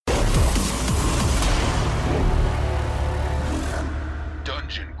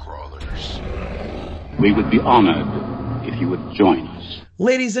We would be honored if you would join us.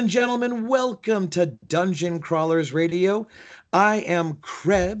 Ladies and gentlemen, welcome to Dungeon Crawlers Radio. I am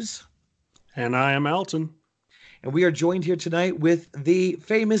Krebs. And I am Alton. And we are joined here tonight with the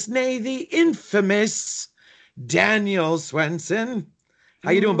famous, nay, the infamous Daniel Swenson.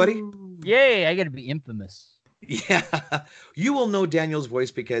 How you doing, buddy? Yay, I gotta be infamous. Yeah, you will know Daniel's voice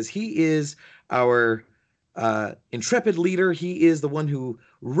because he is our intrepid leader. He is the one who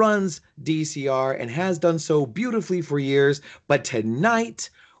runs DCR and has done so beautifully for years. But tonight,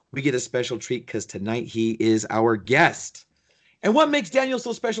 we get a special treat because tonight he is our guest. And what makes Daniel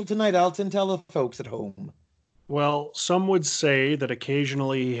so special tonight, Alton? Tell the folks at home. Well, some would say that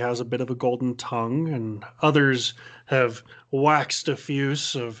occasionally he has a bit of a golden tongue, and others have waxed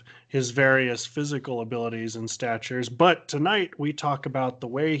effuse of his various physical abilities and statures. But tonight we talk about the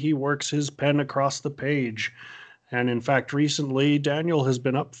way he works his pen across the page. And in fact, recently, Daniel has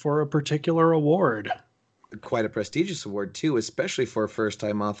been up for a particular award. Quite a prestigious award, too, especially for a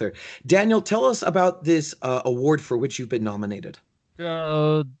first-time author. Daniel, tell us about this award for which you've been nominated.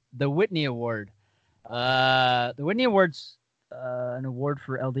 So, the Whitney Award. The Whitney Award's an award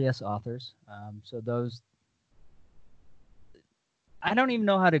for LDS authors. So those... I don't even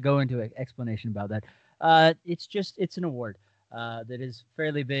know how to go into an explanation about that. It's an award that is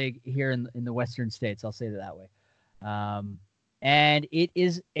fairly big here in the Western states. I'll say it that way. And it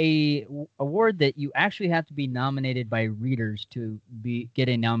is a award that you actually have to be nominated by readers to get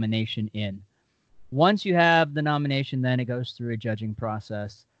a nomination in. Once you have the nomination, then it goes through a judging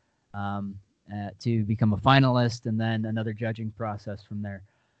process to become a finalist, and then another judging process from there.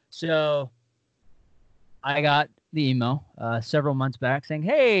 So I got the email several months back saying,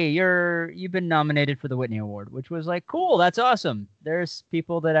 "Hey, you've been nominated for the Whitney Award," which was like, cool, that's awesome. There's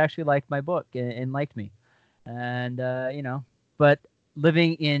people that actually liked my book and liked me, and But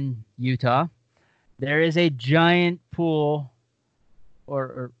living in Utah, there is a giant pool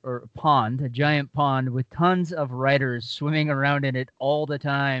or pond, a giant pond with tons of writers swimming around in it all the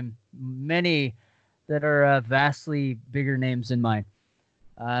time. Many that are vastly bigger names than mine.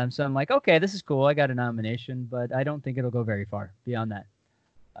 So I'm like, okay, this is cool. I got a nomination, but I don't think it'll go very far beyond that.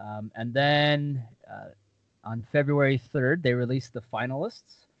 And then on February 3rd, they released the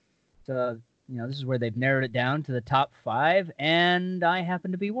finalists. So, this is where they've narrowed it down to the top 5, and I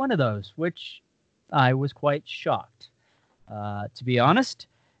happen to be one of those, which I was quite shocked. To be honest,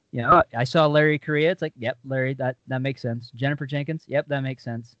 I saw Larry Correia. It's like, yep, Larry, that makes sense. Jennifer Jenkins, yep, that makes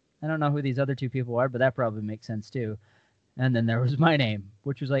sense. I don't know who these other two people are, but that probably makes sense too. And then there was my name,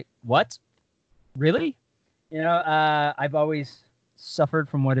 which was like, what? Really? I've always suffered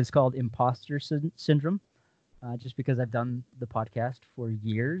from what is called imposter syndrome, just because I've done the podcast for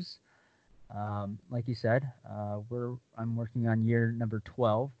years. Like you said, I'm working on year number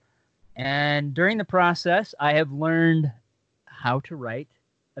 12. And during the process, I have learned how to write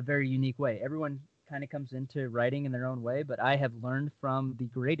a very unique way. Everyone kind of comes into writing in their own way, but I have learned from the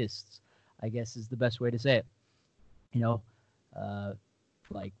greatest, I guess is the best way to say it.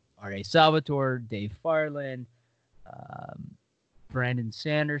 Like R.A. Salvatore, Dave Farland, Brandon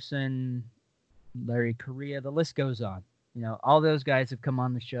Sanderson, Larry Correia, the list goes on. All those guys have come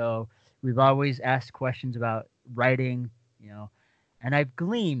on the show. We've always asked questions about writing, and I've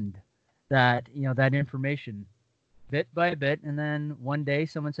gleaned that, that information bit by bit. And then one day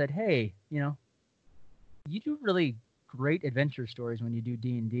someone said, hey, you do really great adventure stories when you do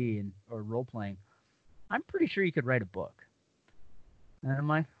D&D or role playing. I'm pretty sure you could write a book. And I'm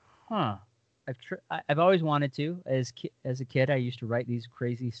like, huh. I've always wanted to. As a kid, I used to write these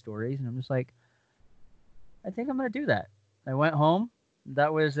crazy stories, and I'm just like, I think I'm going to do that. I went home.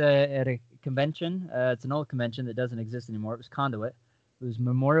 That was at a convention. It's an old convention that doesn't exist anymore. It was Conduit. It was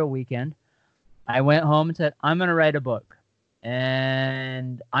Memorial Weekend. I went home and said, I'm going to write a book,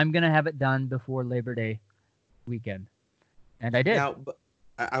 and I'm going to have it done before Labor Day weekend. And I did. Now,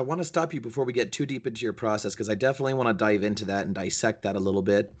 I want to stop you before we get too deep into your process, because I definitely want to dive into that and dissect that a little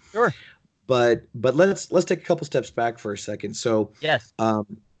bit. Sure. But let's take a couple steps back for a second. So yes,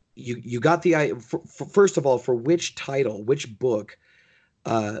 you got the first of all, for which title, which book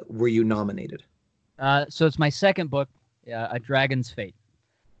were you nominated? So it's my second book, A Dragon's Fate,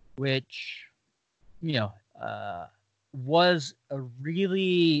 which was a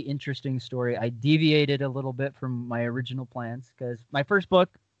really interesting story. I deviated a little bit from my original plans because my first book,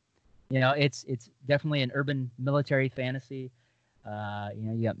 it's definitely an urban military fantasy.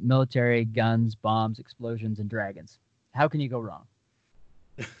 You got military, guns, bombs, explosions, and dragons. How can you go wrong?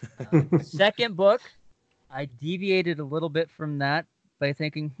 Second book, I deviated a little bit from that by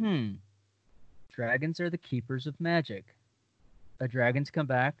thinking, dragons are the keepers of magic. The dragons come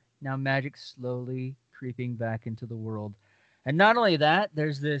back. Now magic slowly creeping back into the world. And not only that,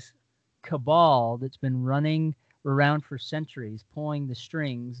 there's this cabal that's been running around for centuries, pulling the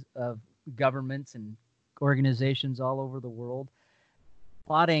strings of governments and organizations all over the world,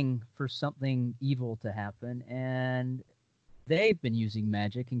 plotting for something evil to happen. And they've been using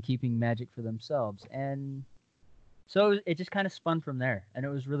magic and keeping magic for themselves. And so it just kind of spun from there. And it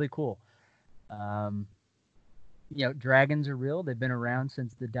was really cool. Dragons are real. They've been around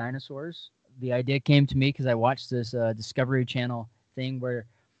since the dinosaurs. The idea came to me because I watched this Discovery Channel thing where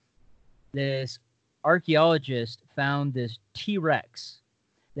this archaeologist found this T-Rex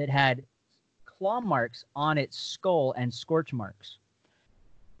that had claw marks on its skull and scorch marks.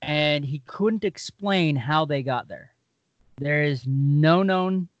 And he couldn't explain how they got there. There is no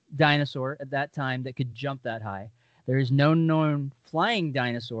known dinosaur at that time that could jump that high. There is no known flying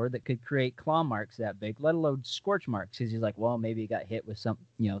dinosaur that could create claw marks that big, let alone scorch marks. Because he's like, well, maybe he got hit with some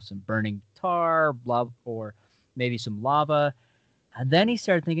burning tar, blah, or maybe some lava. And then he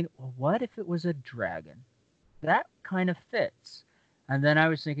started thinking, well, what if it was a dragon? That kind of fits. And then I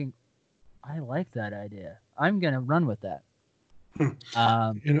was thinking, I like that idea. I'm going to run with that.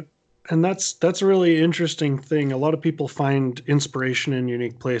 And that's a really interesting thing. A lot of people find inspiration in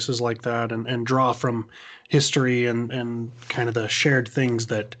unique places like that and draw from history and kind of the shared things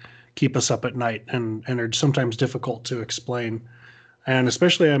that keep us up at night and are sometimes difficult to explain. And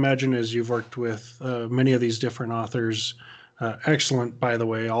especially, I imagine, as you've worked with many of these different authors, excellent, by the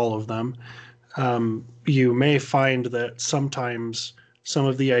way, all of them, you may find that sometimes some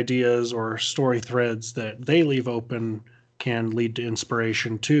of the ideas or story threads that they leave open can lead to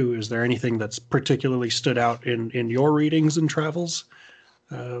inspiration too. Is there anything that's particularly stood out in your readings and travels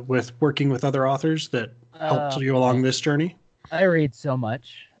with working with other authors that helped you along this journey? I read so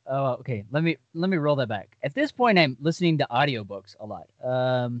much. Oh, okay. Let me roll that back. At this point, I'm listening to audiobooks a lot.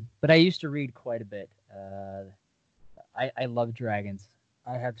 But I used to read quite a bit. I love dragons.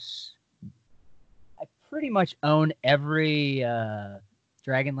 I pretty much own every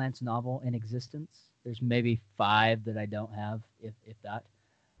Dragonlance novel in existence. There's maybe 5 that I don't have, if that.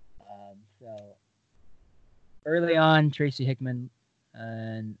 So early on, Tracy Hickman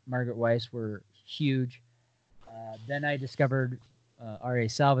and Margaret Weiss were huge. Then I discovered R.A.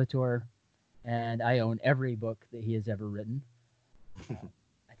 Salvatore, and I own every book that he has ever written.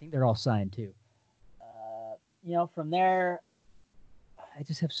 I think they're all signed too. From there, I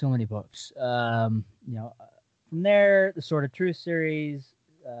just have so many books. From there, the Sword of Truth series,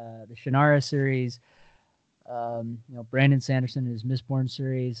 the Shannara series, Brandon Sanderson and his Mistborn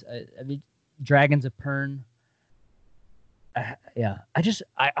series. I mean, Dragons of Pern.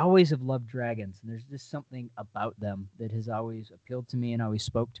 I always have loved dragons, and there's just something about them that has always appealed to me and always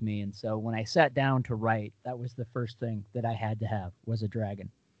spoke to me. And so when I sat down to write, that was the first thing that I had to have was a dragon.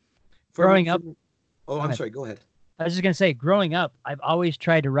 Growing up. Oh, I'm sorry. Go ahead. I was just going to say, growing up, I've always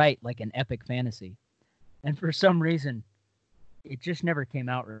tried to write like an epic fantasy. And for some reason, it just never came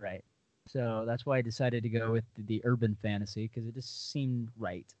out right. So that's why I decided to go with the urban fantasy, because it just seemed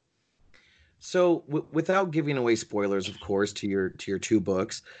right. So without giving away spoilers, of course, to your 2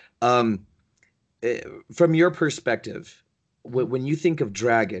 books, from your perspective, when you think of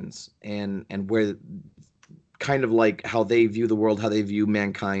dragons and where kind of like how they view the world, how they view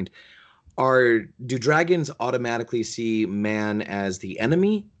mankind, do dragons automatically see man as the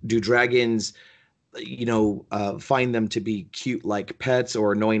enemy? Do dragons, find them to be cute like pets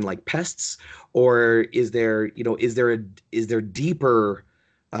or annoying like pests? Or is there deeper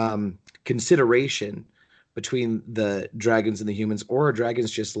consideration between the dragons and the humans, or are dragons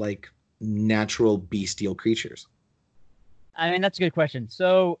just like natural bestial creatures? I mean, that's a good question.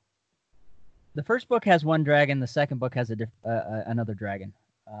 So the first book has one dragon. The second book has another dragon.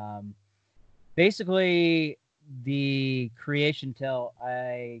 Basically, the creation tale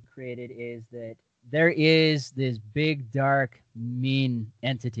I created is that there is this big, dark, mean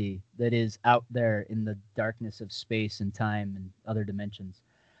entity that is out there in the darkness of space and time and other dimensions.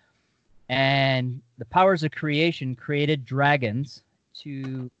 And the powers of creation created dragons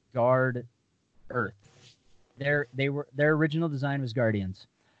to guard Earth. Their original design was guardians.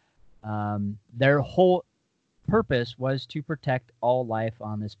 Their whole purpose was to protect all life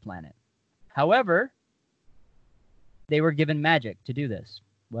on this planet. However, they were given magic to do this.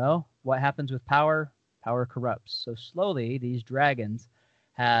 Well, what happens with power? Power corrupts. So slowly, these dragons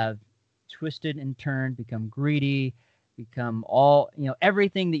have twisted and turned, become greedy, become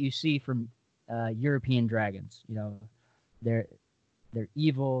everything that you see from European dragons. They're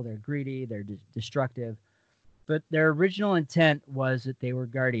evil, they're greedy, they're destructive. But their original intent was that they were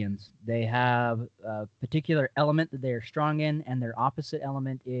guardians. They have a particular element that they are strong in, and their opposite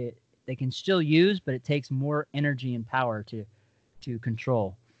element they can still use, but it takes more energy and power to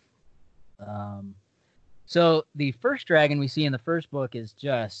control. So the first dragon we see in the first book is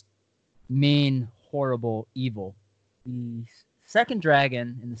just mean, horrible, evil. The second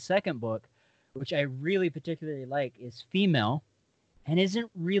dragon in the second book, which I really particularly like, is female and isn't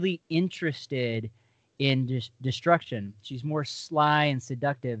really interested in destruction. She's more sly and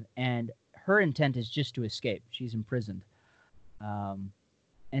seductive, and her intent is just to escape. She's imprisoned.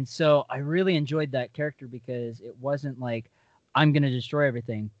 And so I really enjoyed that character because it wasn't like, I'm going to destroy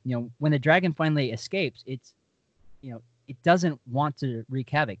everything. You know, when the dragon finally escapes, it's, you know, it doesn't want to wreak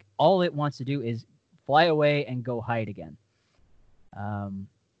havoc. All it wants to do is fly away and go hide again. And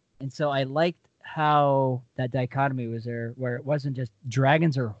so I liked how that dichotomy was there, where it wasn't just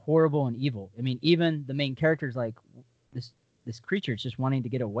dragons are horrible and evil. I mean, even the main character's like, this creature is just wanting to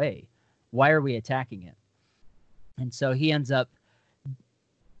get away. Why are we attacking it? And so he ends up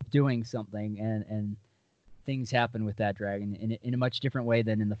doing something, and things happen with that dragon in a much different way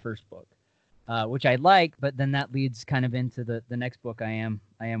than in the first book, which I like. But then that leads kind of into the next book I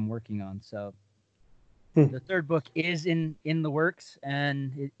am working on. So the third book is in the works,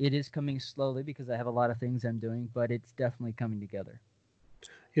 and it is coming slowly because I have a lot of things I'm doing, but it's definitely coming together.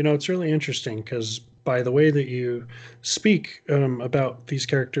 You know, it's really interesting because by the way that you speak about these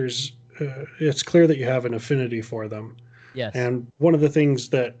characters, it's clear that you have an affinity for them. Yes. And one of the things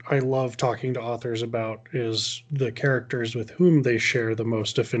that I love talking to authors about is the characters with whom they share the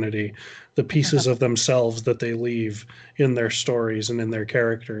most affinity, the pieces of themselves that they leave in their stories and in their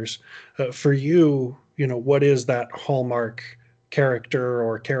characters. For you, you know, what is that hallmark character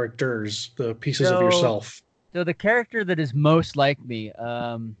or characters, the pieces of yourself? So the character that is most like me,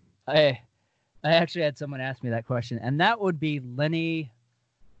 I actually had someone ask me that question, and that would be Lenny.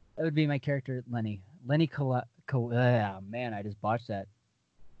 That would be my character, Lenny. Man, I just botched that.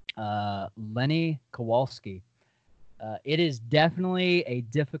 Lenny Kowalski. It is definitely a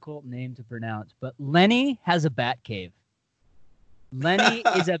difficult name to pronounce, but Lenny has a bat cave. Lenny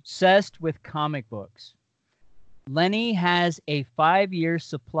is obsessed with comic books. Lenny has a 5-year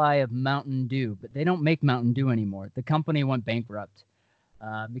supply of Mountain Dew, but they don't make Mountain Dew anymore. The company went bankrupt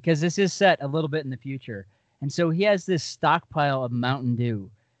because this is set a little bit in the future. And so he has this stockpile of Mountain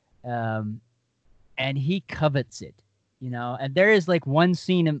Dew. And he covets it, you know. And there is like one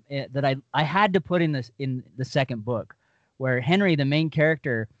scene that I had to put in the second book, where Henry, the main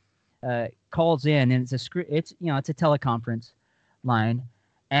character, calls in, and it's a teleconference line,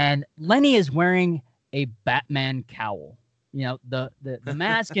 and Lenny is wearing a Batman cowl, you know, the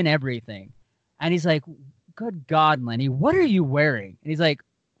mask and everything, and he's like, "Good God, Lenny, what are you wearing?" And he's like,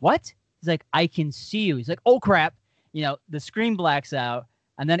 "What?" He's like, "I can see you." He's like, "Oh crap!" You know, the screen blacks out.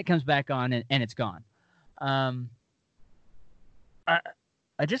 And then it comes back on, and it's gone. I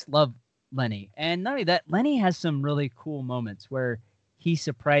just love Lenny. And not only that, Lenny has some really cool moments where he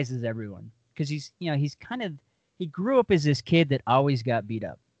surprises everyone. Because he grew up as this kid that always got beat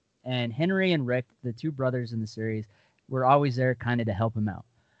up. And Henry and Rick, the two brothers in the series, were always there kind of to help him out.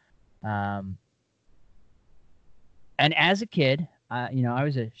 And as a kid, I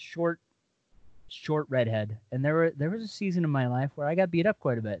was a short redhead, and there was a season in my life where I got beat up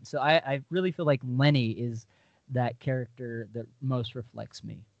quite a bit. So I really feel like Lenny is that character that most reflects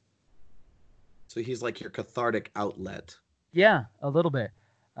me. So he's like your cathartic outlet. Yeah, a little bit.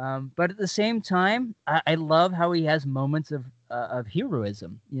 But at the same time, I love how he has moments of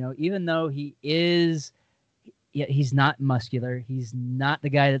heroism. You know, even though he's not muscular, he's not the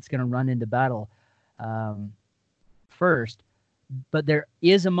guy that's going to run into battle first. But there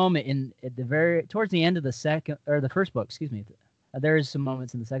is a moment towards the end of the first book, excuse me. There is some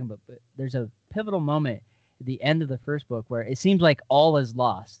moments in the second book, but there's a pivotal moment at the end of the first book where it seems like all is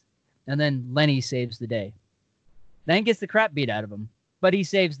lost. And then Lenny saves the day. Then gets the crap beat out of him, but he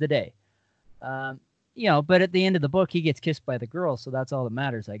saves the day. But at the end of the book, he gets kissed by the girl. So that's all that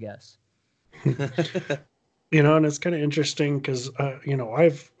matters, I guess. You know, and it's kind of interesting because, I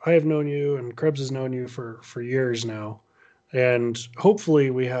have known you and Krebs has known you for years now. And hopefully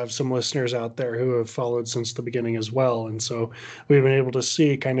we have some listeners out there who have followed since the beginning as well. And so we've been able to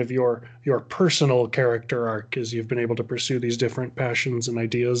see kind of your personal character arc as you've been able to pursue these different passions and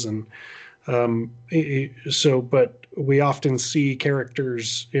ideas. And but we often see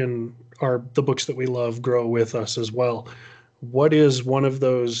characters in the books that we love grow with us as well. What is one of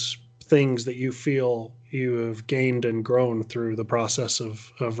those things that you feel you have gained and grown through the process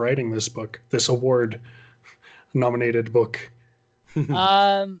of writing this book, this award nominated book?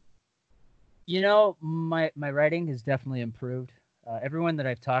 My writing has definitely improved. Everyone that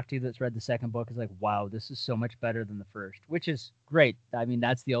I've talked to that's read the second book is like, wow, this is so much better than the first, which is great. I mean,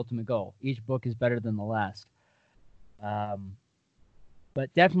 that's the ultimate goal. Each book is better than the last.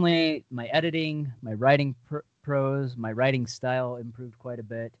 But definitely my editing, my writing prose, my writing style improved quite a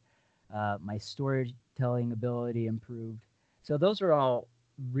bit. My storytelling ability improved. So those are all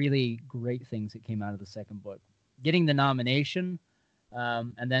really great things that came out of the second book. Getting the nomination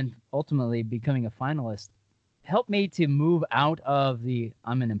and then ultimately becoming a finalist helped me to move out of the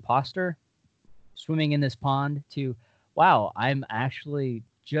I'm an imposter, swimming in this pond, to, wow, I'm actually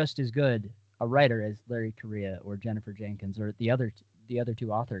just as good a writer as Larry Correia or Jennifer Jenkins or the other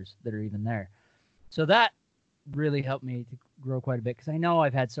two authors that are even there. So that really helped me to grow quite a bit, because I know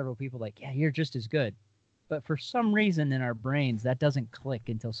I've had several people like, yeah, you're just as good. But for some reason in our brains, that doesn't click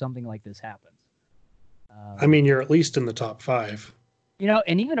until something like this happens. I mean, you're at least in the top 5.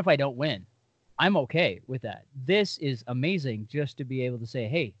 And even if I don't win, I'm okay with that. This is amazing just to be able to say,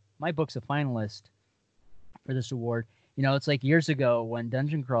 hey, my book's a finalist for this award. It's like years ago when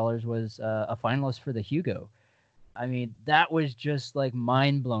Dungeon Crawlers was a finalist for the Hugo. I mean, that was just like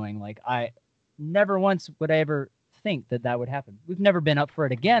mind-blowing. Like, I never once would I ever think that would happen. We've never been up for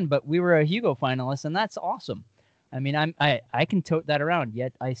it again, but we were a Hugo finalist, and that's awesome. I mean, I can tote that around,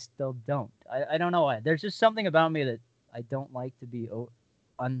 yet I still don't. I don't know why. There's just something about me that I don't like to be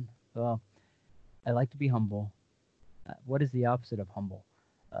I like to be humble. What is the opposite of humble?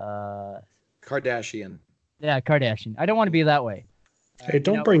 Kardashian. Yeah, Kardashian. I don't want to be that way. Hey,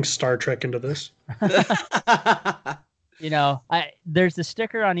 don't bring Star Trek into this. There's the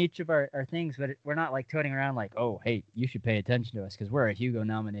sticker on each of our things, but we're not like toting around like, oh, hey, you should pay attention to us because we're a Hugo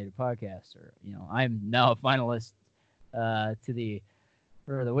nominated podcast, or I'm now a finalist for the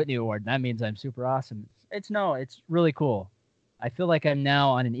Whitney Award. And that means I'm super awesome. It's really cool. I feel like I'm now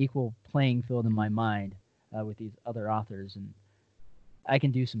on an equal playing field in my mind with these other authors, and I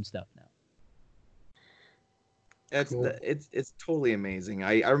can do some stuff now. It's totally amazing.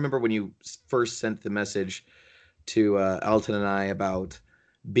 I remember when you first sent the message to Alton and I about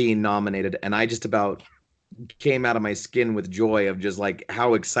being nominated, and I just about came out of my skin with joy of just like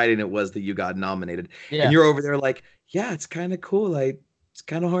how exciting it was that you got nominated. Yeah. And you're over there like, yeah, it's kind of cool. It's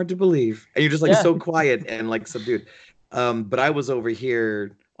kind of hard to believe, and you're just like so quiet and like subdued. But I was over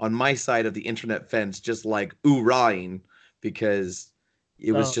here on my side of the internet fence, just like ooh-rahing, because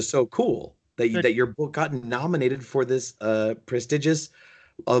it was just so cool that your book got nominated for this prestigious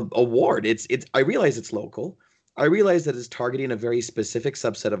award. I realize it's local. I realize that it's targeting a very specific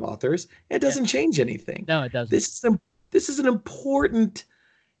subset of authors. It doesn't change anything. No, it doesn't. This is an important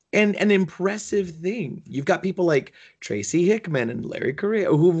and an impressive thing. You've got people like Tracy Hickman and Larry Correia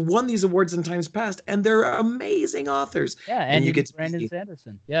who've won these awards in times past, and they're amazing authors. Yeah, and you get Brandon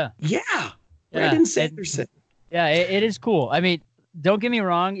Sanderson. Yeah. Brandon Sanderson. It is cool. I mean, don't get me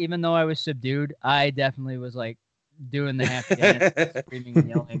wrong. Even though I was subdued, I definitely was like doing the happy dance, screaming and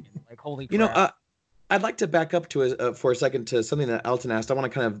yelling, and like, holy crap. I'd like to back up to for a second to something that Alton asked. I want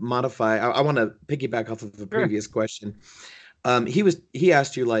to kind of modify. I want to piggyback off of the previous question. He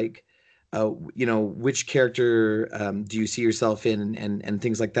asked you like, which character do you see yourself in, and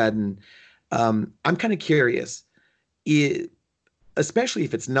things like that. And I'm kind of curious, especially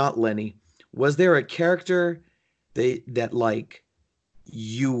if it's not Lenny, was there a character that like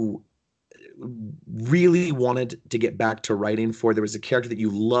you really wanted to get back to writing for? There was a character that you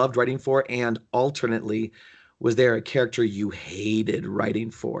loved writing for, and alternately, was there a character you hated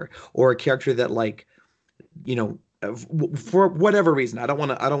writing for, or a character that like, for whatever reason, I don't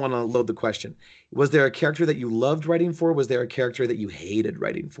want to load the question. Was there a character that you loved writing for? Was there a character that you hated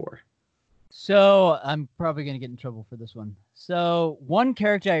writing for? So I'm probably going to get in trouble for this one. So one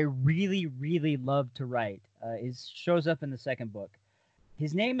character I really, really love to write shows up in the second book.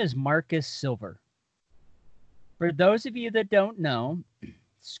 His name is Marcus Silver. For those of you that don't know,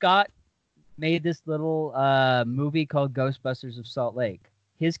 Scott made this little movie called Ghostbusters of Salt Lake.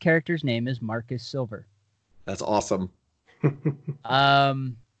 His character's name is Marcus Silver. That's awesome.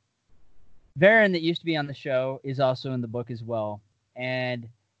 Varen, that used to be on the show, is also in the book as well. And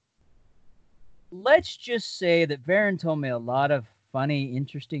let's just say that Varen told me a lot of funny,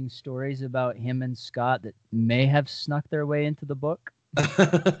 interesting stories about him and Scott that may have snuck their way into the book.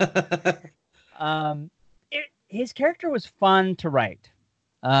 His character was fun to write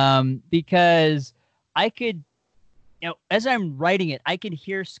because I could, as I'm writing it, I could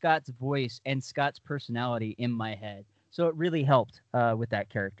hear Scott's voice and Scott's personality in my head. So it really helped with that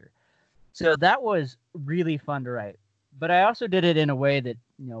character. So that was really fun to write. But I also did it in a way that,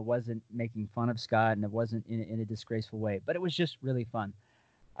 wasn't making fun of Scott, and it wasn't in a disgraceful way. But it was just really fun.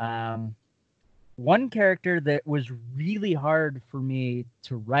 one character that was really hard for me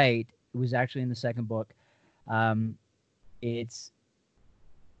to write was actually in the second book. It's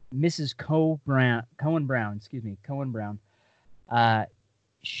Mrs. Cohen Brown.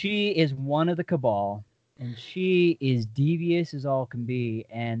 She is one of the Cabal, and she is devious as all can be.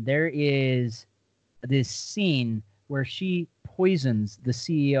 And there is this scene where she poisons the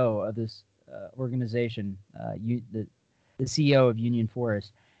CEO of this organization, the CEO of Union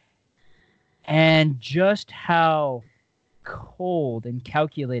Forest. And just how cold and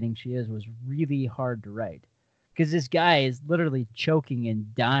calculating she is was really hard to write, because this guy is literally choking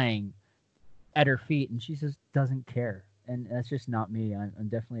and dying at her feet, and she just doesn't care. And that's just not me. I'm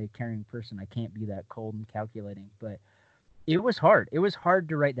definitely a caring person. I can't be that cold and calculating. But it was hard. It was hard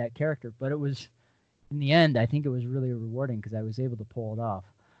to write that character, but it was, in the end, I think it was really rewarding because I was able to pull it off.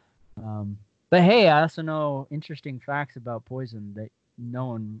 But hey, I also know interesting facts about poison that no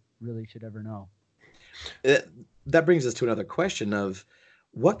one really should ever know. That brings us to another question of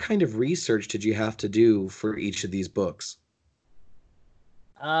what kind of research did you have to do for each of these books?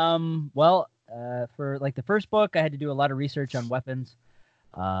 For like the first book, I had to do a lot of research on weapons.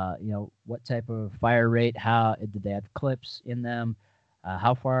 What type of fire rate, how did they have clips in them,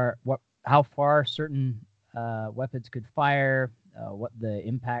 how far certain weapons could fire, what the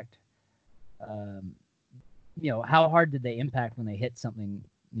impact, how hard did they impact when they hit something,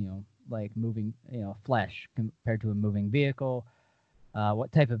 like moving, flesh compared to a moving vehicle,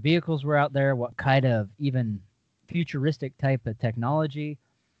 what type of vehicles were out there, what kind of even futuristic type of technology,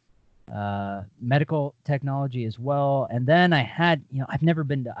 medical technology as well. And then I had, I've never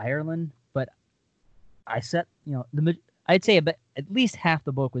been to Ireland, but I set, I'd say at least half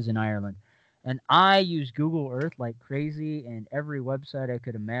the book was in Ireland. And I used Google Earth like crazy and every website I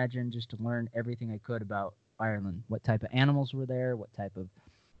could imagine just to learn everything I could about Ireland, what type of animals were there, what type of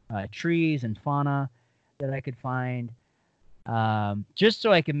trees and fauna that I could find, just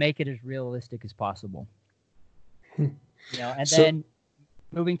so I could make it as realistic as possible. Then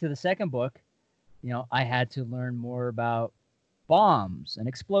moving to the second book, I had to learn more about bombs and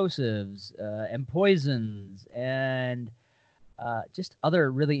explosives and poisons and just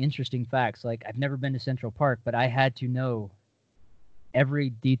other really interesting facts. Like, I've never been to Central Park, but I had to know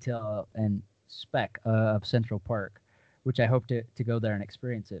every detail and spec of Central Park, which I hope to go there and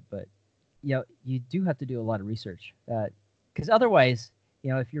experience it. But, you do have to do a lot of research because otherwise,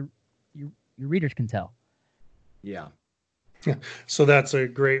 if your readers can tell. Yeah. So that's a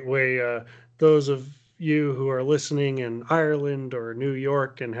great way. Those of you who are listening in Ireland or New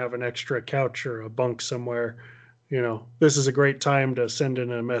York and have an extra couch or a bunk somewhere, this is a great time to send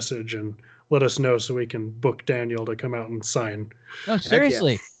in a message and let us know so we can book Daniel to come out and sign. No,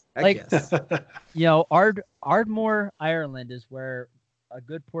 seriously. Yes. Ardmore, Ireland is where a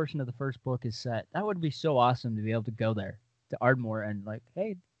good portion of the first book is set. That would be so awesome to be able to go there to Ardmore and like,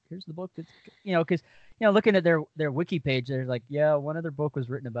 hey, here's the book. That's, because looking at their wiki page, they're like, yeah, one other book was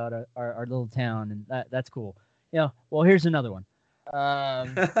written about our little town, and that's cool. Well, here's another one.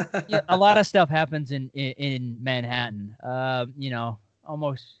 A lot of stuff happens in Manhattan.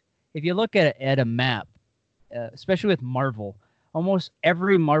 Almost if you look at a map, especially with Marvel, almost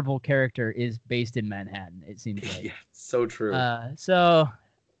every Marvel character is based in Manhattan. It seems like. Yeah, so true. So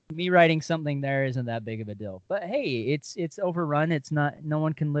me writing something there isn't that big of a deal. But hey, it's overrun. It's not. No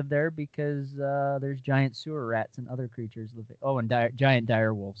one can live there because there's giant sewer rats and other creatures living. Oh, and giant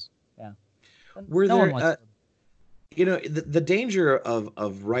dire wolves. Yeah. Were there? The danger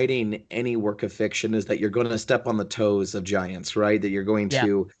of writing any work of fiction is that you're going to step on the toes of giants, right? That you're going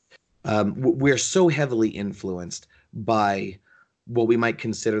to. We're so heavily influenced by what we might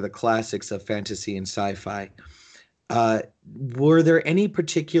consider the classics of fantasy and sci-fi. Were there any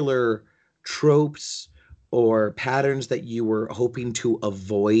particular tropes or patterns that you were hoping to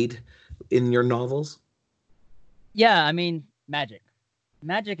avoid in your novels? Yeah, I mean, magic.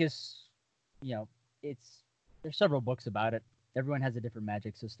 Magic is, there's several books about it. Everyone has a different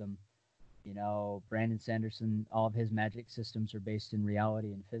magic system. Brandon Sanderson, all of his magic systems are based in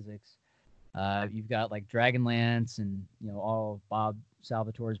reality and physics. You've got like Dragonlance and, all of Bob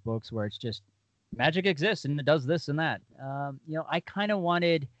Salvatore's books where it's just magic exists and it does this and that. I kind of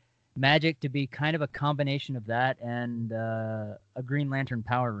wanted magic to be kind of a combination of that and a Green Lantern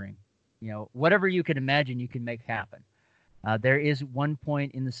power ring. Whatever you could imagine, you can make happen. There is one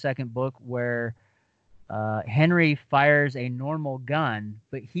point in the second book where Henry fires a normal gun,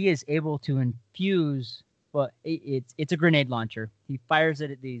 but he is able to infuse. Well, it's a grenade launcher. He fires it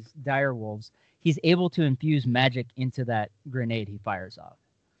at these dire wolves. He's able to infuse magic into that grenade he fires off.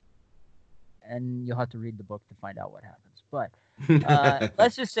 And you'll have to read the book to find out what happens. But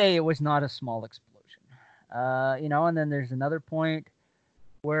let's just say it was not a small explosion. And then there's another point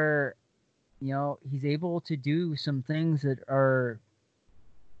where, he's able to do some things that are,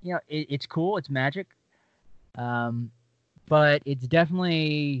 it's cool, it's magic, but it's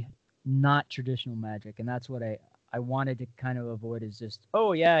definitely not traditional magic, and that's what I wanted to kind of avoid, is just,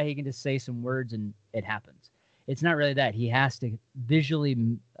 oh yeah, he can just say some words and it happens. It's not really that. He has to visually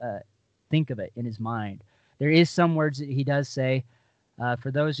think of it in his mind. There is some words that he does say.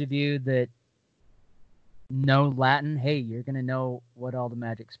 For those of you that know Latin, hey, you're going to know what all the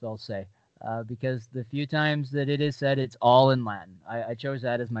magic spells say, because the few times that it is said, it's all in Latin. I chose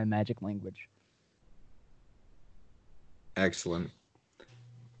that as my magic language. Excellent.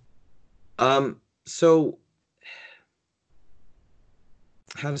 So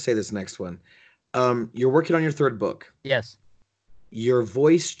how to say this next one? You're working on your third book. Yes. Your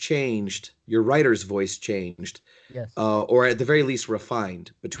voice changed. Your writer's voice changed. Yes. Or at the very least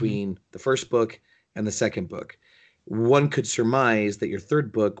refined between the first book and the second book. One could surmise that your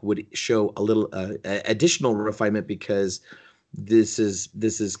third book would show a little additional refinement, because this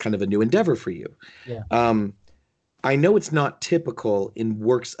is kind of a new endeavor for you. Yeah. I know it's not typical in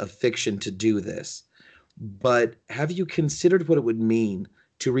works of fiction to do this, but have you considered what it would mean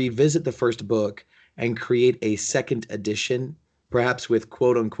to revisit the first book and create a second edition, perhaps with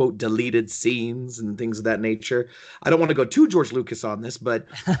quote unquote deleted scenes and things of that nature? I don't want to go too George Lucas on this, but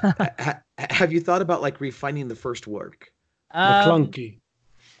have you thought about like refining the first work? McClunky.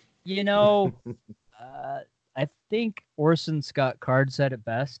 I think Orson Scott Card said it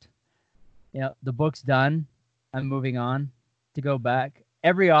best. The book's done. I'm moving on. To go back,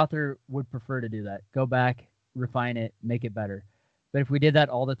 every author would prefer to do that. Go back, refine it, make it better. But if we did that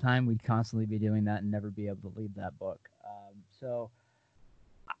all the time, we'd constantly be doing that and never be able to leave that book. So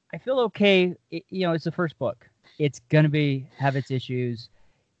I feel okay. It's the first book. It's going to have its issues.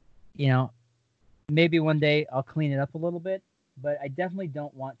 Maybe one day I'll clean it up a little bit, but I definitely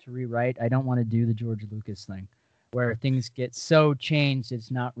don't want to rewrite. I don't want to do the George Lucas thing where things get so changed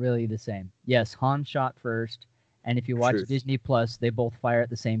it's not really the same. Yes, Han shot first, and if you watch Truth. Disney Plus, they both fire at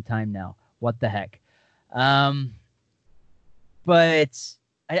the same time now. What the heck? But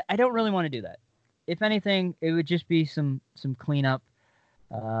I don't really want to do that. If anything, it would just be some cleanup,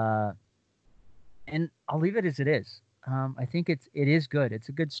 and I'll leave it as it is. I think it is good. It's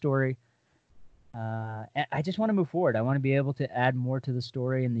a good story. And I just want to move forward. I want to be able to add more to the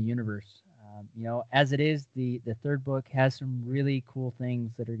story and the universe. As it is, the third book has some really cool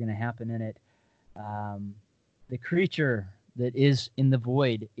things that are going to happen in it. The creature that is in the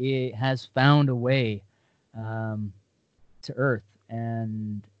void, it has found a way to Earth,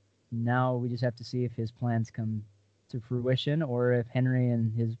 and now we just have to see if his plans come to fruition, or if Henry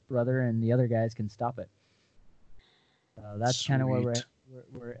and his brother and the other guys can stop it. That's kind of where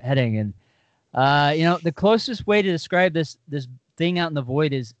we're heading. And the closest way to describe this thing out in the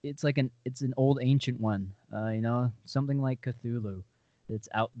void is it's an old ancient one. Something like Cthulhu that's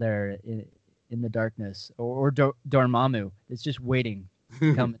out there in the darkness, or Dormammu. It's just waiting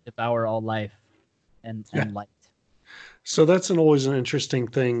to come and devour all life and light. So that's always an interesting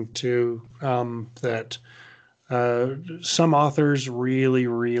thing too, that some authors really,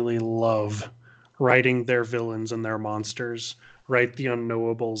 really love writing their villains and their monsters, write the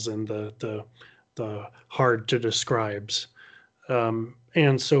unknowables and the hard to describes.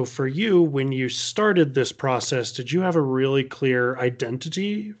 And so for you, when you started this process, did you have a really clear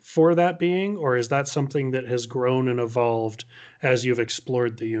identity for that being, or is that something that has grown and evolved as you've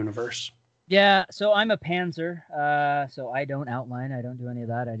explored the universe? Yeah, so I'm a pantser, so I don't outline, I don't do any of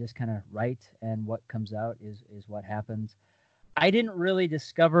that. I just kind of write, and what comes out is what happens. I didn't really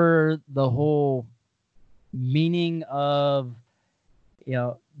discover the whole meaning of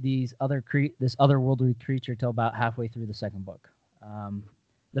this otherworldly creature till about halfway through the second book.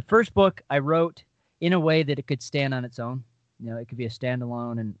 The first book I wrote in a way that it could stand on its own. It could be a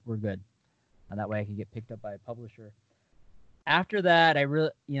standalone, and we're good. And that way I could get picked up by a publisher. After that, I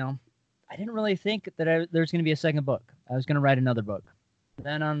didn't really think that there was going to be a second book. I was going to write another book.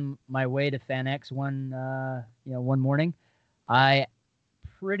 Then on my way to FanX one morning, I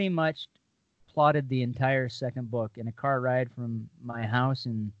pretty much plotted the entire second book in a car ride from my house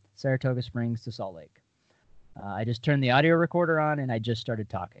in Saratoga Springs to Salt Lake. I just turned the audio recorder on and I just started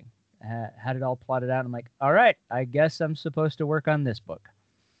talking. Had it all plotted out. I'm like, all right, I guess I'm supposed to work on this book.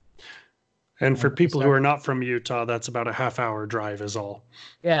 And for people who are not from Utah, that's about a half-hour drive is all.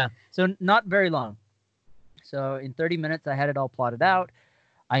 Yeah, so not very long. So in 30 minutes, I had it all plotted out.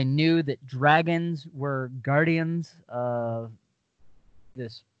 I knew that dragons were guardians of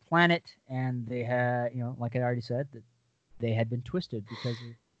this planet, and they had, like I already said, that they had been twisted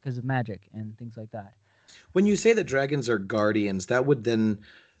because of magic and things like that. When you say that dragons are guardians, that would then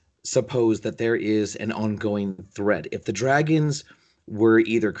suppose that there is an ongoing thread. If the dragons were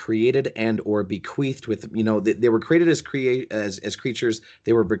either created and or bequeathed with, they were created as creatures,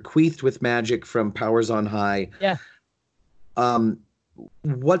 they were bequeathed with magic from powers on high. Yeah.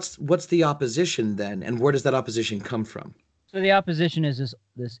 What's the opposition then, and where does that opposition come from? So the opposition is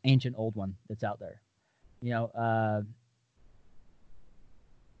this ancient old one that's out there.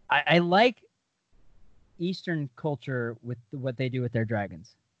 I like Eastern culture with what they do with their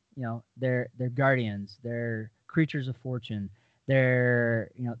dragons. They're guardians, they're creatures of fortune. They're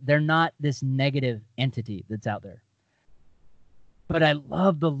not this negative entity that's out there. But I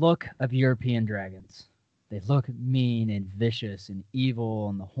love the look of European dragons. They look mean and vicious and evil,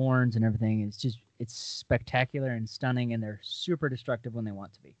 and the horns and everything. It's spectacular and stunning, and they're super destructive when they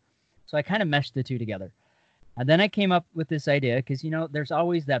want to be. So I kind of meshed the two together. And then I came up with this idea because, there's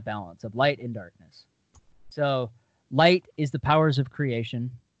always that balance of light and darkness. So light is the powers of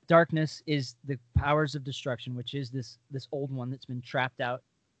creation. Darkness is the powers of destruction, which is this old one that's been trapped out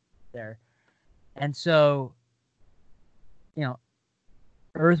there. And so,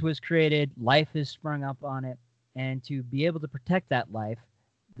 Earth was created, life has sprung up on it, and to be able to protect that life,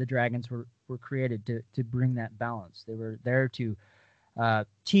 the dragons were created to bring that balance. They were there to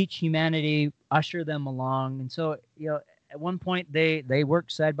teach humanity, usher them along. And so, at one point they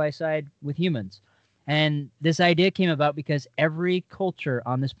worked side by side with humans. And this idea came about because every culture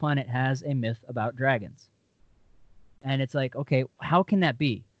on this planet has a myth about dragons. And it's like, okay, how can that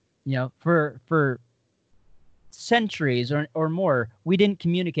be? For centuries or more, we didn't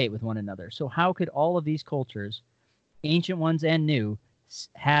communicate with one another. So how could all of these cultures, ancient ones and new,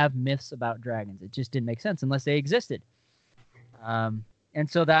 have myths about dragons? It just didn't make sense unless they existed. And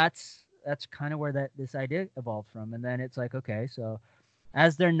so that's kind of where this idea evolved from. And then it's like, okay, so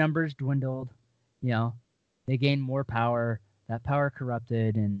as their numbers dwindled, they gained more power, that power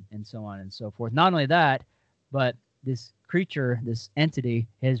corrupted, and so on and so forth. Not only that, but this creature, this entity,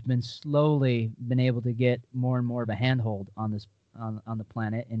 has been slowly been able to get more and more of a handhold on the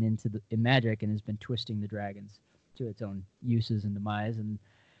planet and in magic, and has been twisting the dragons to its own uses and demise. And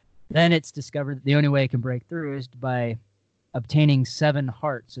then it's discovered that the only way it can break through is by obtaining 7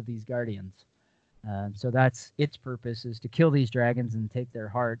 hearts of these guardians. So that's its purpose, is to kill these dragons and take their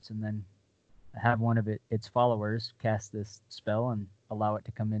hearts, and then have one of its followers cast this spell and allow it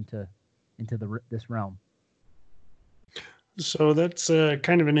to come into this realm. So that's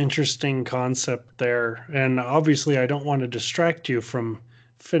kind of an interesting concept there. And obviously, I don't want to distract you from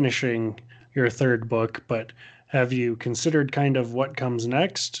finishing your 3rd book, but have you considered kind of what comes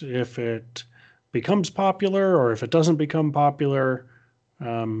next, if it becomes popular or if it doesn't become popular?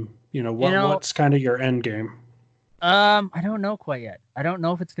 What's kind of your end game? I don't know quite yet. I don't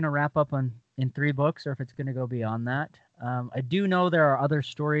know if it's going to wrap up in 3 books or if it's going to go beyond that. I do know there are other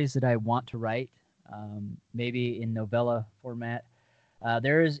stories that I want to write, maybe in novella format.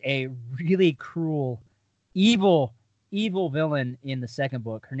 There is a really cruel, evil villain in the 2nd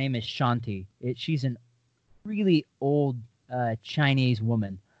book. Her name is Shanti. She's an really old Chinese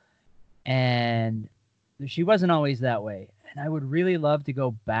woman, and she wasn't always that way. And I would really love to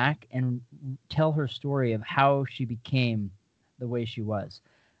go back and tell her story of how she became the way she was.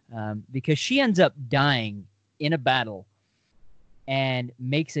 Because she ends up dying in a battle and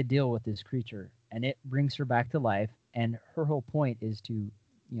makes a deal with this creature, and it brings her back to life. And her whole point is to,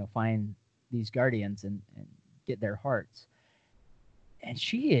 find these guardians and get their hearts. And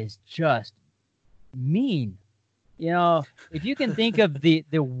she is just mean. If you can think of the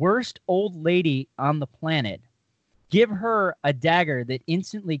worst old lady on the planet, give her a dagger that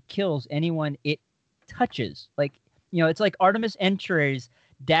instantly kills anyone it touches. Like, it's like Artemis Entre's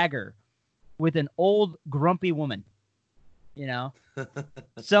dagger with an old grumpy woman.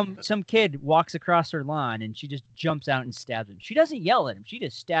 Some kid walks across her lawn and she just jumps out and stabs him. She doesn't yell at him. She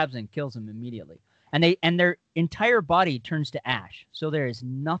just stabs and kills him immediately. And their entire body turns to ash. So there is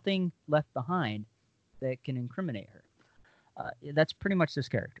nothing left behind that can incriminate her. That's pretty much this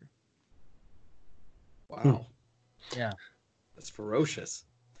character. Wow. Yeah. That's ferocious.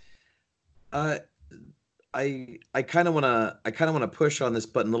 I kind of want to push on this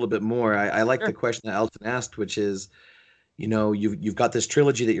button a little bit more. I like the question that Elton asked, which is, you've got this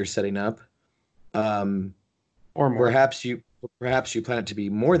trilogy that you're setting up, or more. Perhaps you plan it to be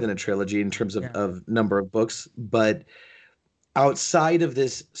more than a trilogy in terms of number of books. But outside of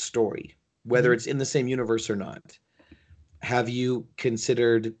this story, whether it's in the same universe or not, have you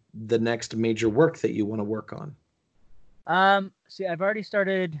considered the next major work that you want to work on? See, I've already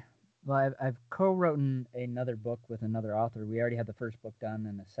started. Well, I've co-written another book with another author. We already had the 1st book done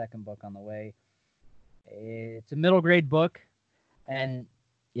and the 2nd book on the way. It's a middle grade book, and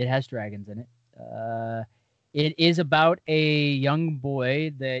it has dragons in it. It is about a young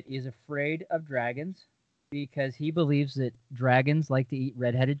boy that is afraid of dragons because he believes that dragons like to eat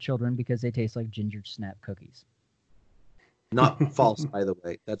redheaded children because they taste like ginger snap cookies. Not false, by the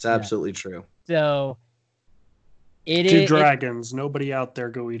way. That's absolutely true. So to dragons, nobody out there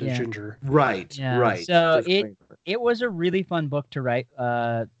go eat a Yeah. ginger. Right, Yeah. right. So Disclaimer. it was a really fun book to write.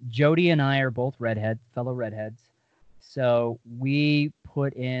 Jody and I are both fellow redheads. So we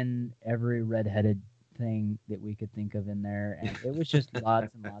put in every redheaded thing that we could think of in there, and it was just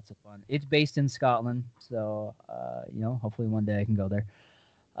lots and lots of fun. It's based in Scotland, so hopefully one day I can go there.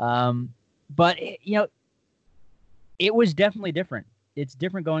 But it was definitely different. It's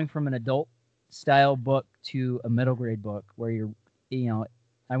different going from an adult style book to a middle grade book where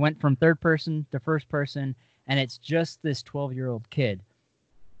I went from third person to first person, and it's just this 12-year-old kid.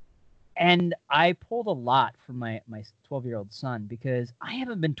 And I pulled a lot from my 12-year-old son because I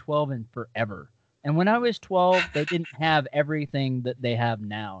haven't been 12 in forever. And when I was 12, they didn't have everything that they have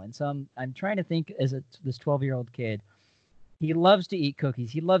now. And so I'm trying to think as this 12-year-old kid. He loves to eat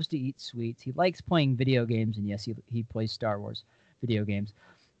cookies. He loves to eat sweets. He likes playing video games. And yes, he plays Star Wars video games.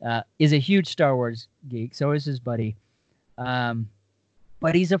 Is a huge Star Wars geek. So is his buddy.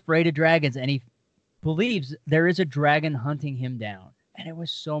 But he's afraid of dragons. And he believes there is a dragon hunting him down. And it was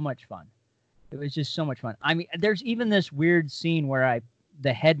so much fun. It was just so much fun. I mean, there's even this weird scene where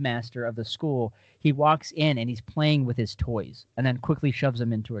the headmaster of the school, he walks in and he's playing with his toys and then quickly shoves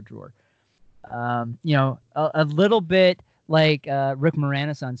them into a drawer. A little bit like Rick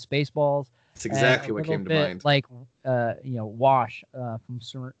Moranis on Spaceballs. That's exactly what came to mind. Like Wash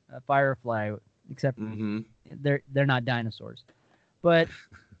from Firefly, except they're not dinosaurs. But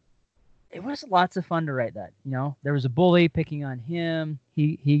it was lots of fun to write that. There was a bully picking on him.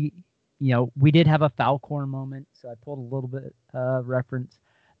 He we did have a Falcor moment, so I pulled a little bit reference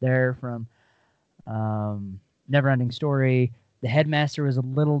there from Neverending Story. The headmaster was a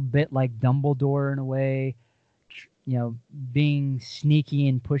little bit like Dumbledore in a way, being sneaky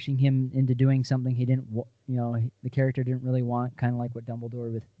and pushing him into doing something he didn't, the character didn't really want, kind of like what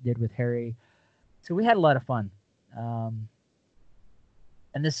Dumbledore did with Harry. So we had a lot of fun.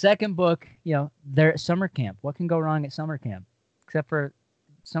 And the second book, they're at summer camp. What can go wrong at summer camp? Except for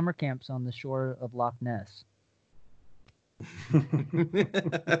summer camps on the shore of Loch Ness.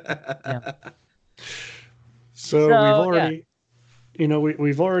 Yeah. So we've already,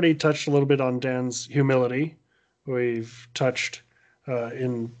 we've already touched a little bit on Dan's humility. We've touched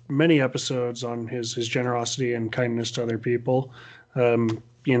in many episodes on his generosity and kindness to other people.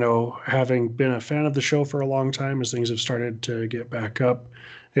 Having been a fan of the show for a long time, as things have started to get back up,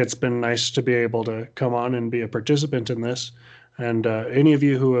 it's been nice to be able to come on and be a participant in this. And any of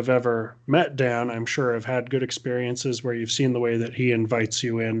you who have ever met Dan, I'm sure have had good experiences where you've seen the way that he invites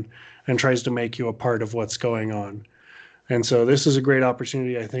you in and tries to make you a part of what's going on. And so this is a great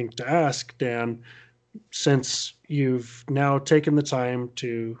opportunity, I think, to ask Dan, since you've now taken the time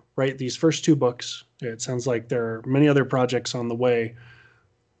to write these first two books, it sounds like there are many other projects on the way.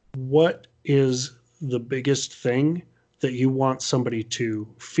 What is the biggest thing that you want somebody to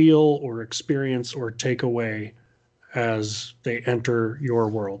feel or experience or take away as they enter your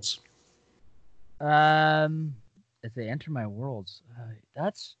worlds? If they enter my worlds,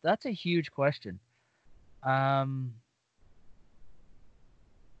 that's a huge question.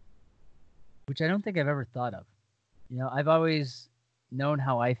 Which I don't think I've ever thought of. I've always known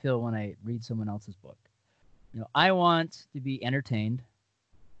how I feel when I read someone else's book. I want to be entertained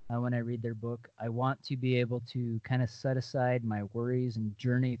when I read their book. I want to be able to kind of set aside my worries and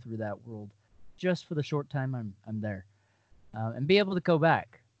journey through that world just for the short time I'm there, and be able to go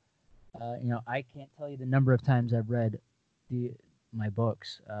back. I can't tell you the number of times I've read my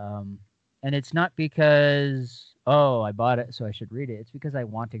books, and it's not because I bought it so I should read it. It's because I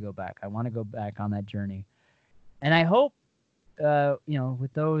want to go back. I want to go back on that journey, and I hope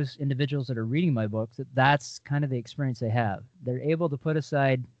with those individuals that are reading my books, that's kind of the experience they have. They're able to put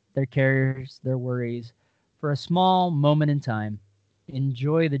aside their cares, their worries, for a small moment in time,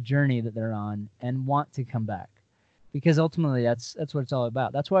 enjoy the journey that they're on, and want to come back. Because ultimately, that's what it's all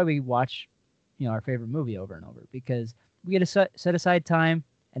about. That's why we watch, our favorite movie over and over, because we get to set aside time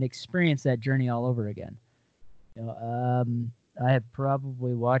and experience that journey all over again. I have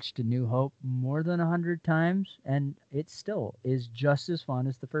probably watched A New Hope more than 100 times, and it still is just as fun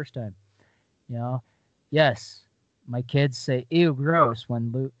as the first time. Yes, my kids say, ew, gross,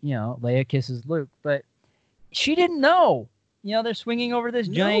 when Luke, Leia kisses Luke, but she didn't know. They're swinging over this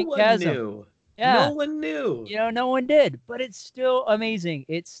giant chasm. Knew. Yeah. No one knew. No one did, but it's still amazing.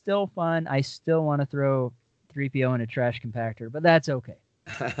 It's still fun. I still want to throw 3PO in a trash compactor, but that's okay.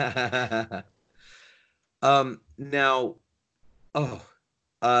 Now,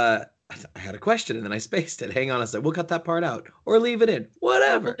 I had a question and then I spaced it. Hang on a sec. We'll cut that part out or leave it in.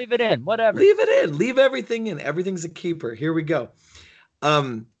 Whatever. We'll leave it in. Whatever. Leave it in. Leave everything in. Everything's a keeper. Here we go.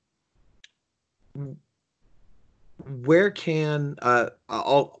 Where can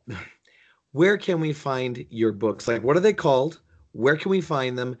we find your books? Like, what are they called? Where can we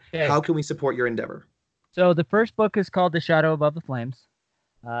find them? Okay. How can we support your endeavor? So the first book is called The Shadow Above the Flames.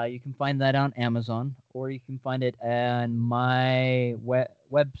 You can find that on Amazon, or you can find it on my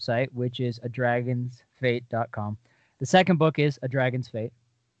website, which is adragonsfate.com. The second book is A Dragon's Fate.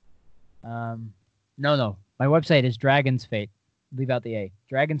 No. My website is Dragon's Fate. Leave out the A.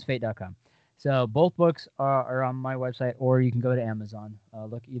 dragonsfate.com. So both books are on my website, or you can go to Amazon.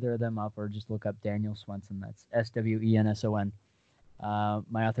 Look either of them up, or just look up Daniel Swenson. That's Swenson.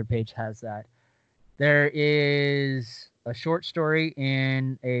 My author page has that. There is a short story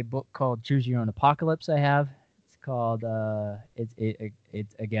in a book called Choose Your Own Apocalypse I have. It's called, it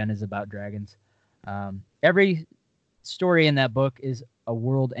again is about dragons. Every story in that book is a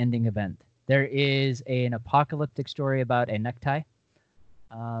world-ending event. There is an apocalyptic story about a necktie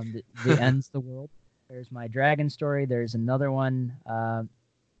that ends the world. There's my dragon story. There's another one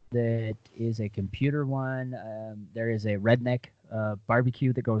that is a computer one. There is a redneck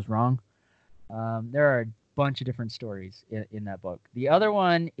barbecue that goes wrong. There are a bunch of different stories in that book. The other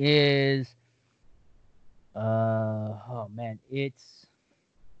one is, it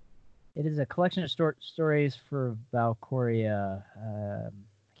is a collection of stories for Valkyria. I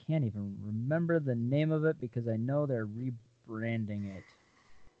can't even remember the name of it because I know they're rebranding it.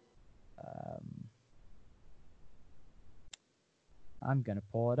 I'm going to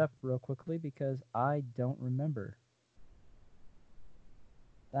pull it up real quickly because I don't remember.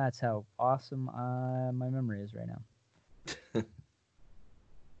 That's how awesome my memory is right now.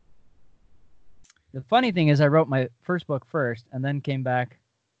 The funny thing is I wrote my first book first and then came back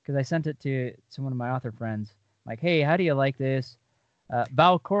because I sent it to one of my author friends. Like, hey, how do you like this?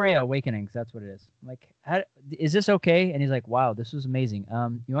 Valkyria Awakenings, that's what it is. I'm like, is this okay? And he's like, wow, this was amazing.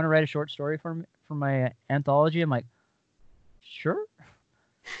 You want to write a short story for my anthology? I'm like, sure.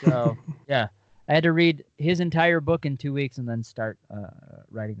 So, yeah. I had to read his entire book in 2 weeks and then start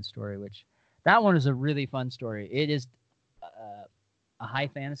writing the story, which that one is a really fun story. It is a high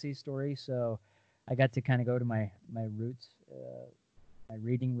fantasy story, so I got to kind of go to my roots, my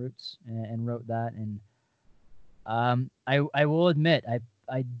reading roots, and wrote that. And I will admit,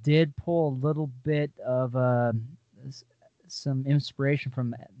 I did pull a little bit of some inspiration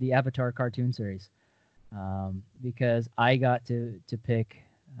from the Avatar cartoon series because I got to pick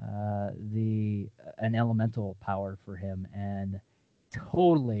an elemental power for him, and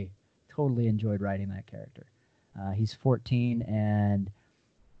totally enjoyed writing that character. He's 14, and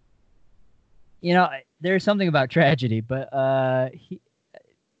there's something about tragedy, but I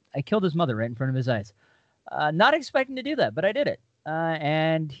killed his mother right in front of his eyes. Not expecting to do that, but I did it.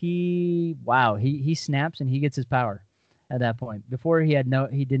 And he snaps and he gets his power at that point. Before he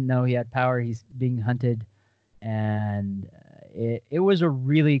didn't know he had power. He's being hunted, and it was a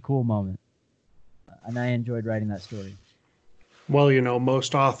really cool moment, and I enjoyed writing that story. Well,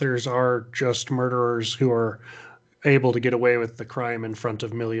 most authors are just murderers who are able to get away with the crime in front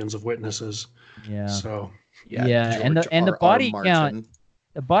of millions of witnesses. Yeah. So yeah, and the body count,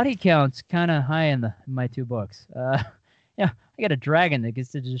 the body count's kind of high in my two books. I got a dragon that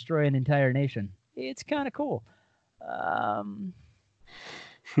gets to destroy an entire nation. It's kind of cool.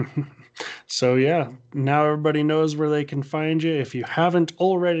 So yeah, now everybody knows where they can find you. If you haven't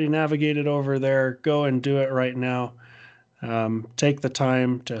already navigated over there, go and do it right now. Take the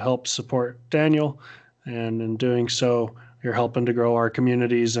time to help support Daniel, and in doing so, you're helping to grow our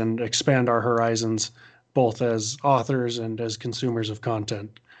communities and expand our horizons, both as authors and as consumers of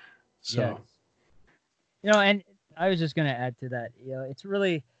content. So, yes. And I was just going to add to that. It's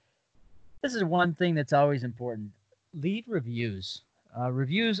really, this is one thing that's always important. Leave reviews.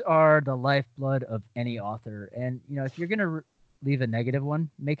 Reviews are the lifeblood of any author. And, if you're going to leave a negative one,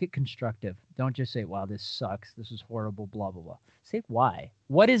 make it constructive. Don't just say, wow, this sucks. This is horrible, blah, blah, blah. Say why.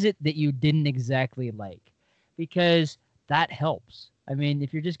 What is it that you didn't exactly like? Because that helps. I mean,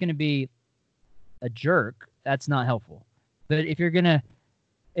 if you're just going to be a jerk, that's not helpful. But if you're going to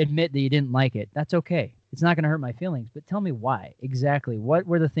admit that you didn't like it, that's okay. It's not going to hurt my feelings. But tell me why. Exactly. What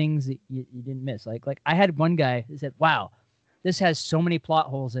were the things that you didn't miss? Like I had one guy who said, wow, this has so many plot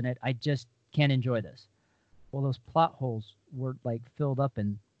holes in it. I just can't enjoy this. Well, those plot holes were filled up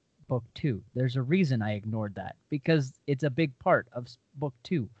in book 2. There's a reason I ignored that, because it's a big part of book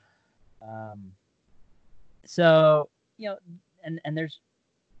 2. So, and there's,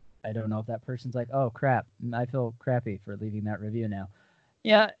 I don't know if that person's like, oh crap, I feel crappy for leaving that review now.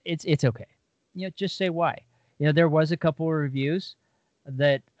 Yeah, it's okay. Just say why. There was a couple of reviews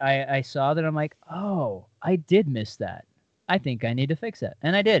that I saw that I'm like, oh, I did miss that. I think I need to fix it.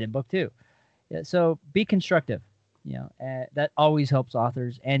 And I did in book 2. Yeah, so be constructive. That always helps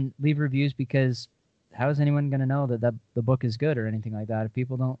authors, and leave reviews, because how is anyone going to know that the book is good or anything like that if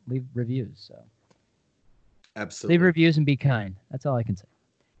people don't leave reviews? So Absolutely. leave reviews and be kind. That's all I can say.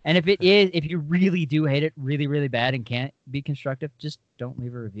 And if you really do hate it really, really bad and can't be constructive, just don't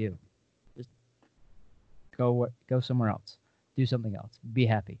leave a review. Just go somewhere else. Do something else. Be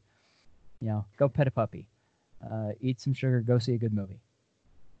happy. Go pet a puppy. Eat some sugar. Go see a good movie.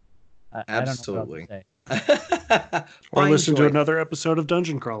 Absolutely. I don't know what else to say. Or listen to another episode of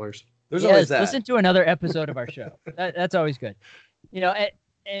Dungeon Crawlers. There's always that. Listen to another episode of our show. That's always good.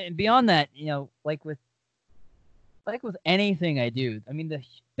 And beyond that, like with anything I do, I mean, the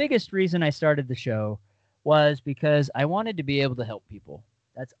biggest reason I started the show was because I wanted to be able to help people.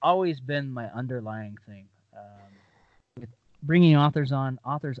 That's always been my underlying thing. With bringing authors on,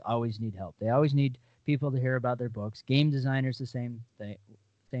 authors always need help. They always need people to hear about their books. Game designers, the same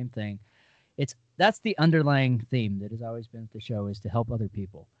thing. That's the underlying theme that has always been with the show, is to help other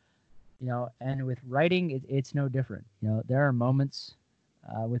people. And with writing, it's no different. There are moments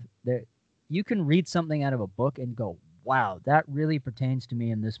you can read something out of a book and go, wow, that really pertains to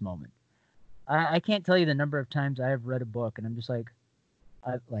me in this moment. I can't tell you the number of times I have read a book and I'm just like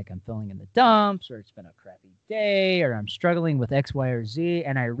I'm filling in the dumps, or it's been a crappy day, or I'm struggling with X, Y, or Z,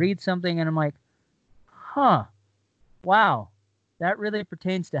 and I read something and I'm like, huh, wow, that really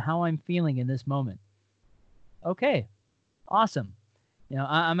pertains to how I'm feeling in this moment. Okay, awesome.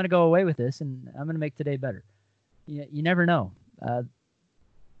 I'm going to go away with this, and I'm going to make today better. You never know.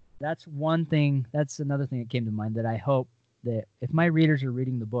 That's one thing. That's another thing that came to mind, that I hope that if my readers are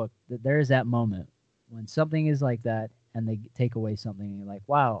reading the book, that there is that moment when something is like that and they take away something and you're like,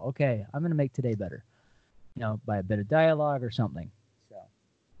 wow, okay, I'm going to make today better, by a bit of dialogue or something. So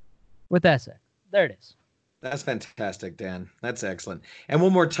with that said, there it is. That's fantastic, Dan. That's excellent. And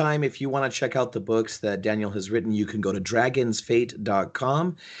one more time, if you want to check out the books that Daniel has written, you can go to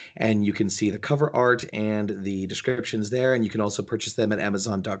dragonsfate.com and you can see the cover art and the descriptions there. And you can also purchase them at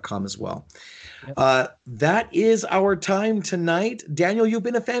amazon.com as well. Yep. That is our time tonight. Daniel, you've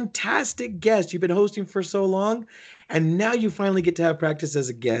been a fantastic guest. You've been hosting for so long, and now you finally get to have practice as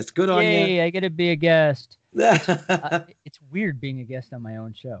a guest. Good on you. Yay, I get to be a guest. It's weird being a guest on my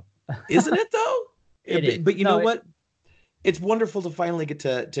own show. Isn't it, though? But you know what? It's wonderful to finally get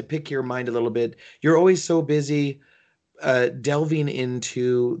to pick your mind a little bit. You're always so busy delving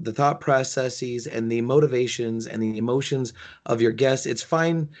into the thought processes and the motivations and the emotions of your guests. It's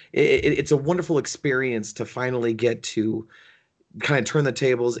fine. It's a wonderful experience to finally get to kind of turn the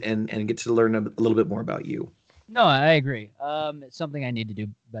tables and get to learn a little bit more about you. No, I agree. It's something I need to do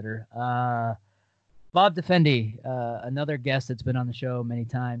better. Bob Defendi, another guest that's been on the show many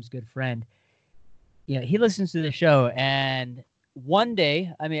times, good friend. He listens to the show, and one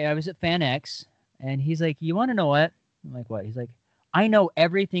day, I was at FanX, and he's like, you want to know what? I'm like, what? He's like, I know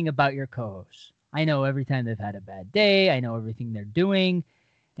everything about your co-hosts. I know every time they've had a bad day. I know everything they're doing.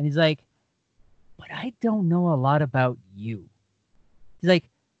 And he's like, but I don't know a lot about you. He's like,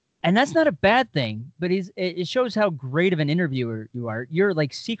 and that's not a bad thing, but it shows how great of an interviewer you are. You're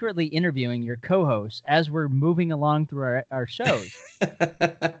like secretly interviewing your co-hosts as we're moving along through our shows.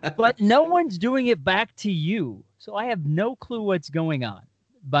 But no one's doing it back to you. So I have no clue what's going on.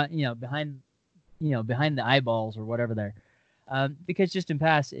 But, behind the eyeballs or whatever there. Because just in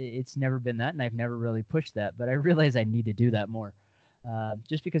past, it's never been that, and I've never really pushed that. But I realize I need to do that more.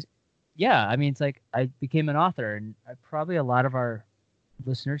 Just because, it's like I became an author, and probably a lot of our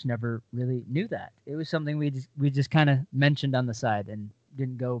listeners never really knew that. It was something we just kind of mentioned on the side and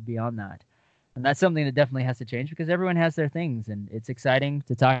didn't go beyond that. And that's something that definitely has to change, because everyone has their things, and it's exciting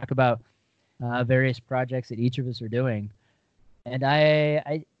to talk about various projects that each of us are doing. And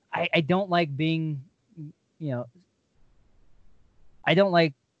I don't like being, I don't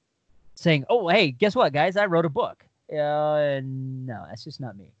like saying, oh, hey, guess what, guys? I wrote a book. No, that's just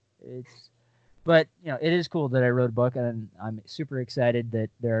not me. But, it is cool that I wrote a book, and I'm super excited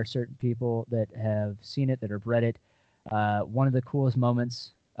that there are certain people that have seen it, that have read it. One of the coolest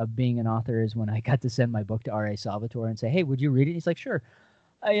moments of being an author is when I got to send my book to R.A. Salvatore and say, hey, would you read it? He's like, sure.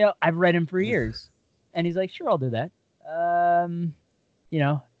 I've read him for years. And he's like, sure, I'll do that.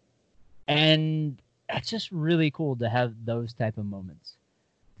 And it's just really cool to have those type of moments.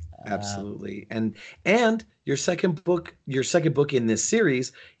 Absolutely. And your second book in this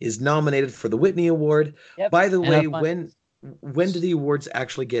series is nominated for the Whitney Award. Yep. By the And way, I when do the awards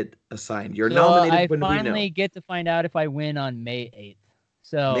actually get assigned? You're So nominated. I When do we know? finally get to find out if I win on May 8th.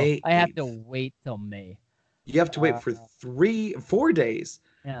 So May I have to 8th. wait till May. You have to wait for 4 days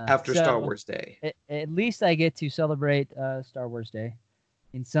Yeah. after Star so Wars Day. At least I get to celebrate Star Wars Day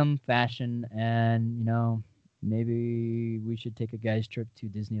in some fashion, and maybe we should take a guy's trip to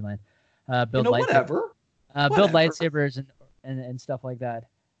Disneyland. Build Whatever. build Whatever. lightsabers and stuff like that.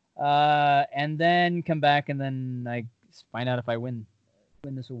 And then come back and then I find out if I win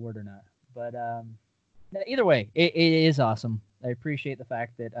this award or not. But either way, it is awesome. I appreciate the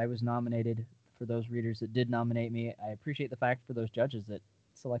fact that I was nominated. For those readers that did nominate me, I appreciate the fact for those judges that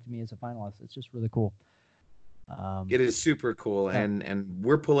selected me as a finalist. It's just really cool. It is super cool, Yeah. and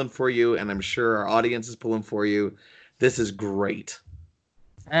we're pulling for you, and I'm sure our audience is pulling for you. This is great.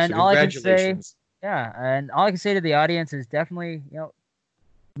 And So all I can say, congratulations. and all I can say to the audience is definitely,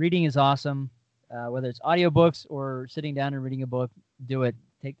 reading is awesome. Whether it's audiobooks or sitting down and reading a book, do it.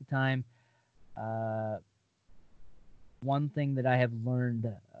 Take the time. One thing that I have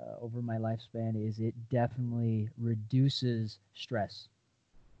learned over my lifespan is it definitely reduces stress.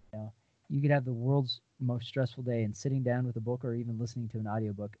 You could have the world's most stressful day, and sitting down with a book or even listening to an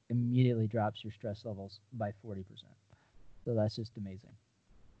audiobook immediately drops your stress levels by 40%. So that's just amazing.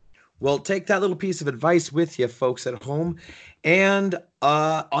 Well, take that little piece of advice with you, folks at home. And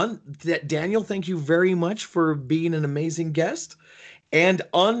Daniel, thank you very much for being an amazing guest. And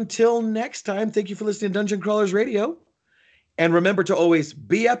until next time, thank you for listening to Dungeon Crawlers Radio. And remember to always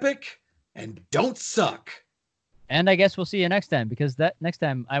be epic and don't suck. And I guess we'll see you next time, because that next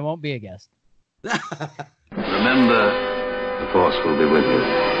time I won't be a guest. Remember, the Force will be with you,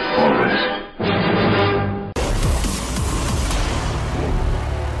 always.